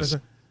guess is Donna this.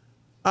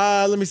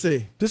 Summer. Let me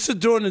see. This is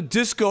during the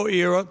disco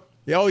era.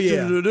 Oh,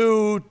 yeah.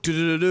 Do-do-do,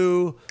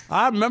 do-do-do-do.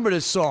 I remember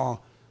this song.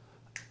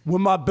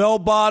 With my bell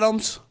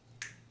bottoms.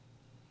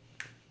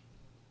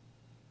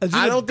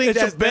 I don't think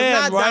it's that's a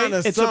band, not right?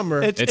 Donna It's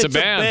Summer. It's a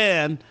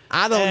band.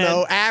 I don't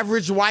know.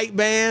 Average white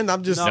band.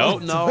 I'm just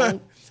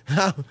No.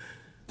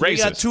 They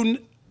got Racist. two.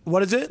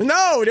 What is it?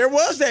 No, there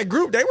was that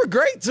group. They were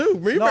great too.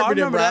 No, I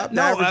remember that.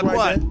 No, Average White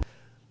what? Band?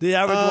 The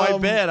average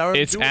white band. I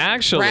It's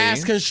actually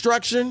Brass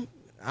Construction.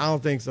 I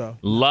don't think so.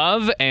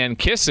 Love and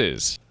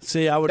Kisses.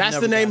 See, I would. That's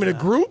the name of the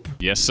group.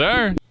 Yes,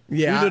 sir.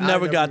 Yeah, You'd have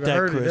never got even that,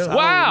 heard of Chris. them.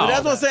 Wow. But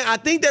that's what I'm saying. I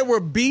think they were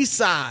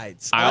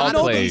B-sides. I'll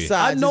know play.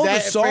 B-sides. I know the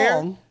Is that fair?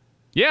 song.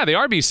 Yeah, the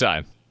R&B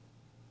side.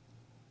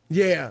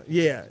 Yeah.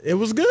 It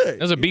was good. It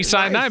was a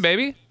B-side night,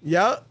 baby.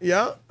 Yeah.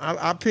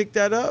 I picked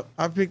that up.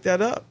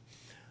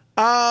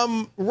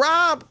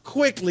 Rob,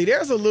 quickly,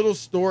 there's a little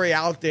story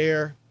out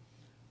there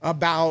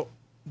about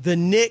the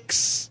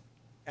Knicks.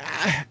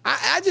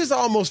 I just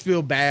almost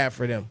feel bad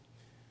for them.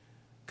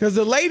 Because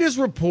the latest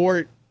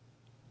report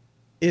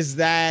is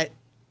that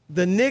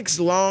the Knicks'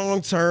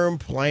 long-term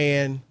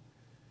plan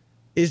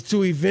is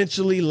to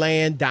eventually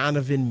land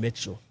Donovan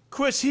Mitchell.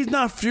 Chris, he's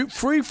not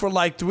free for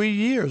like 3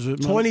 years.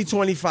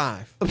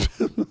 2025.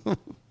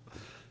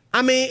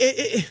 I mean,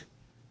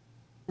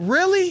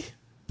 really?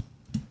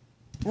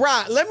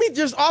 Right. Let me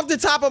just, off the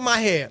top of my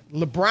head,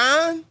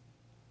 LeBron,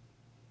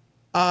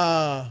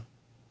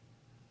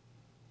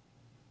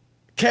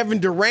 Kevin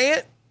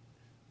Durant,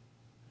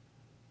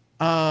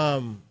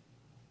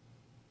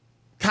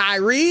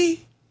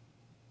 Kyrie.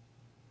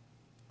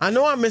 I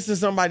know I'm missing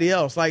somebody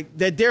else, like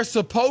that they're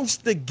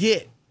supposed to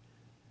get.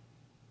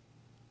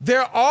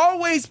 They're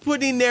always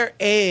putting their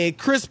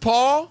Chris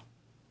Paul,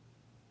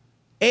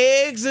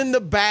 eggs in the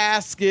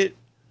basket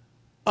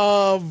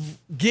of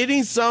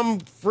getting some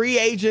free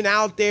agent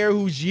out there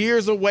who's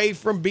years away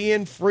from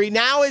being free.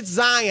 Now it's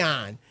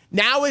Zion.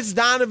 Now it's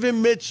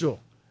Donovan Mitchell.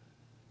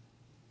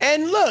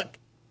 And look,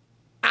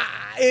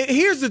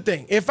 here's the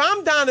thing. If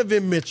I'm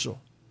Donovan Mitchell,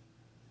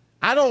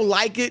 I don't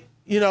like it,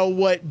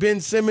 what Ben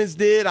Simmons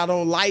did. I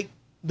don't like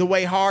the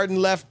way Harden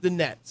left the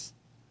Nets.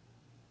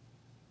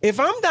 If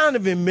I'm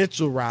Donovan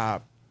Mitchell,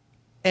 Rob,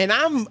 and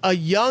I'm a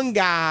young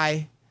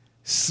guy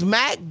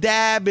smack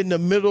dab in the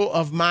middle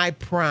of my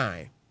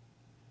prime,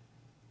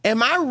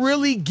 am I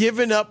really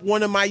giving up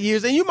one of my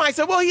years? And you might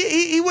say, well,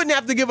 he wouldn't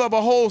have to give up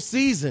a whole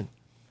season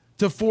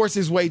to force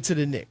his way to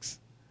the Knicks.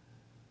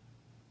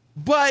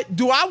 But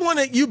do I want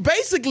to? You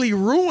basically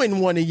ruin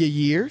one of your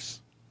years.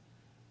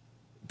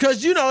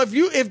 Because,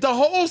 if the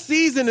whole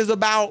season is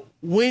about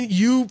when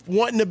you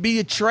wanting to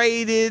be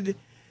traded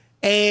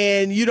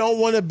and you don't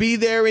want to be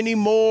there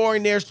anymore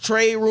and there's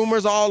trade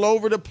rumors all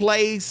over the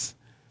place,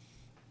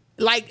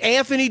 like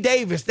Anthony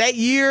Davis, that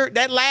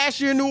last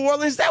year in New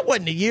Orleans, that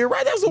wasn't a year,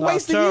 right? That was a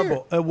wasted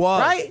terrible. year. It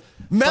was. Right?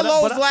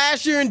 Melo's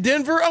last year in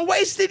Denver, a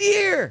wasted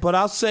year. But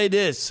I'll say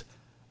this.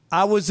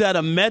 I was at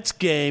a Mets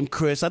game,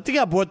 Chris. I think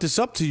I brought this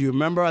up to you.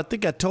 Remember? I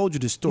think I told you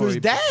this story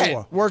His dad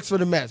before. works for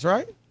the Mets,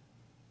 right?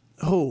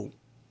 Who?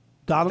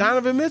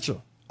 Donovan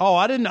Mitchell. Oh,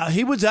 I didn't know.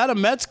 He was at a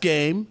Mets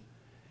game,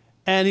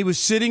 and he was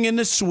sitting in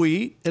the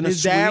suite.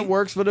 His dad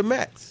works for the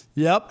Mets.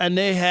 Yep, and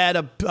they had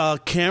a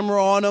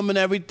camera on him and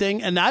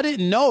everything, and I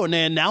didn't know, and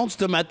they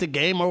announced him at the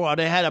game, or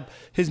they had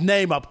his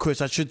name up,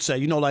 Chris, I should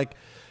say.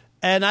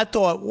 And I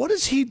thought, what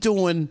is he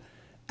doing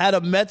at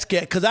a Mets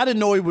game? Because I didn't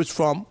know he was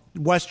from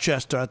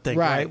Westchester, I think,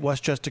 right?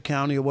 Westchester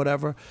County or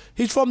whatever.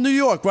 He's from New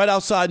York, right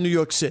outside New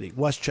York City,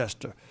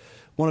 Westchester,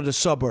 one of the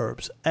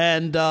suburbs.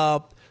 And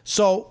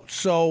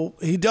so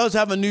he does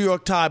have a New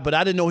York tie, but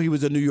I didn't know he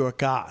was a New York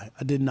guy.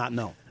 I did not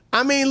know.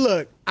 I mean,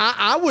 look,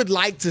 I would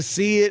like to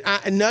see it.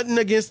 Nothing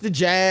against the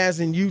Jazz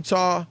in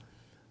Utah.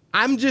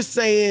 I'm just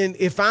saying,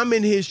 if I'm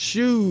in his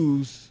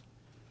shoes,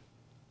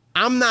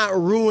 I'm not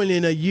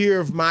ruining a year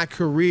of my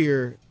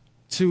career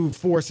to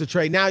force a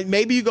trade. Now,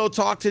 maybe you go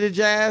talk to the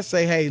Jazz,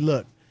 say, hey,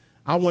 look,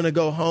 I want to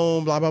go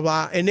home, blah, blah,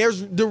 blah. And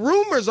the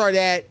rumors are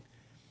that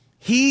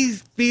he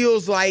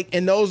feels like,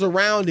 and those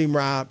around him,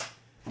 Rob,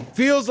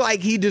 feels like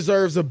he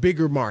deserves a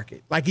bigger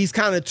market. Like he's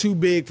kind of too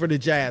big for the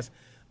Jazz.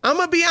 I'm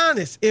going to be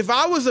honest. If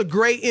I was a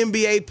great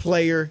NBA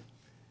player,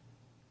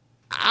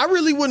 I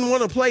really wouldn't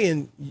want to play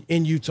in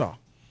Utah.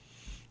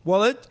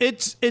 Well,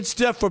 it's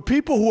for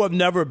people who have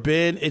never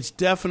been. It's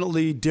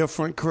definitely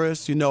different,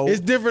 Chris. You know, it's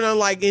different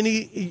unlike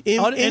any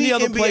other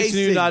NBA place in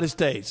city. the United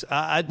States.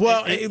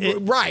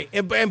 Right,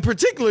 and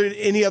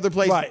particularly any other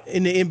place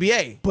in the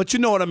NBA. But you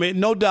know what I mean.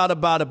 No doubt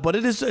about it. But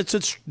it's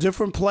a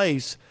different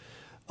place.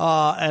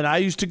 And I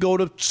used to go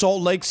to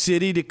Salt Lake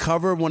City to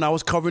cover when I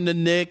was covering the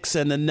Knicks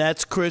and the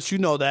Nets. Chris, you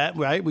know that,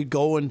 right? We'd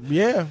go and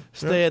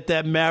stay at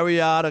that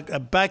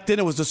Marriott. Back then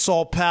it was the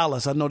Salt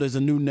Palace. I know there's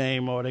a new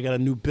name or they got a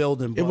new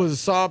building. It was the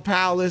Salt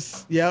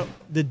Palace. Yep.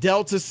 The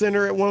Delta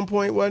Center at one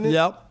point, wasn't it?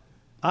 Yep.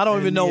 I don't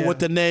even know what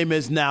the name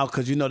is now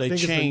because, you know, they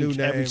change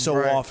every so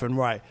often.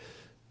 Right.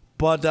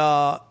 But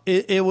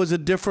it was a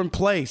different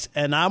place.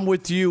 And I'm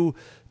with you.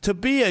 To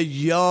be a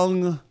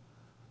young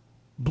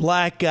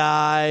black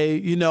guy,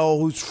 you know,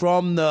 who's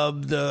from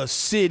the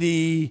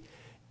city,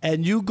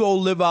 and you go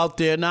live out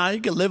there. Now,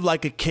 you can live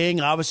like a king.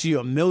 Obviously,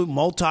 you're a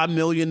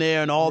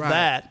multi-millionaire and all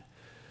that.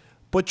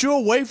 But you're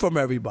away from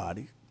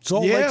everybody.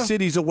 Salt Lake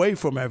City's away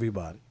from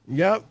everybody.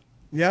 Yep.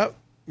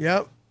 I'm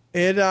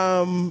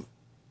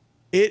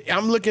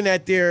looking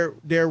at their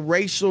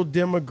racial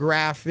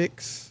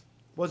demographics.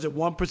 Was it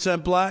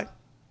 1% black?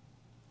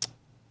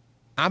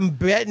 I'm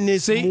betting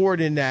it's more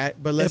than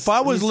that. But if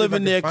I was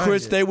living there,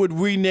 Chris, they would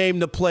rename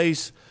the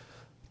place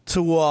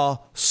to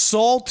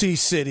Salty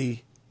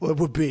City. What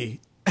would be?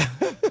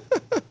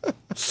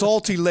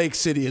 Salty Lake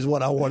City is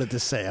what I wanted to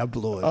say. I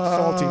blew it.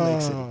 Salty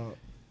Lake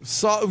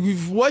City.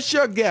 What's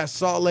your guess?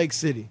 Salt Lake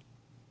City.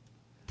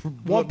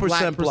 1%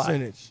 black.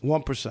 Percentage.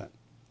 1%.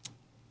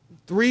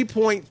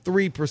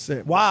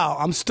 3.3%. Wow,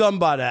 I'm stunned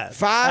by that.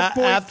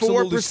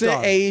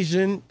 5.4%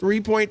 Asian,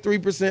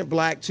 3.3%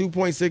 black,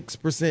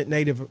 2.6%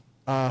 Native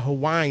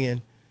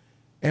Hawaiian,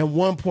 and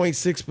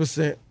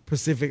 1.6%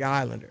 Pacific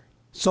Islander.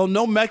 So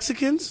no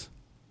Mexicans?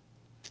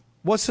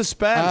 What's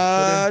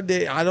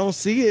Hispanic? I don't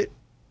see it.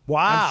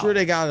 Wow. I'm sure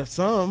they got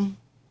some,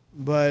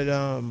 but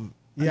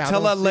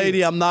tell that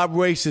lady I'm not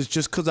racist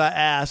just because I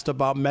asked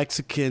about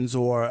Mexicans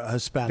or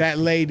Hispanics. That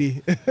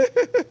lady.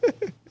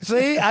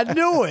 See, I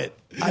knew it.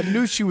 I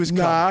knew she was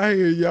coming. Nah, I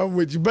hear you. I'm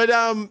with you. But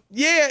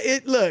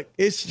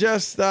it's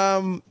just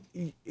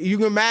you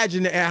can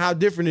imagine how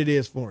different it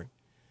is for him.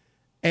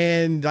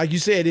 And like you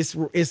said,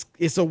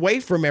 it's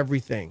away from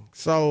everything.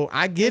 So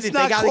I get it.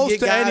 They got to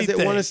get guys that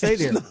want to stay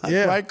there.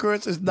 Right,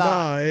 Chris? It's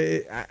not.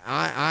 No,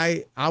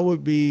 I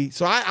would be.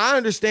 So I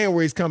understand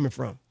where he's coming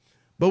from.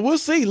 But we'll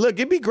see. Look,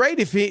 it'd be great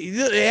if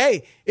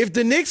if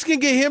the Knicks can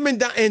get him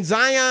and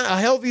Zion, a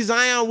healthy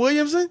Zion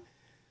Williamson,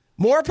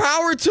 more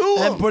power to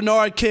him. And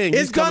Bernard King.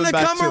 It's going to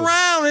come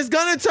around. It's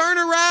going to turn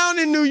around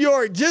in New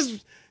York.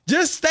 Just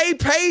stay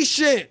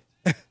patient.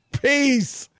 Peace.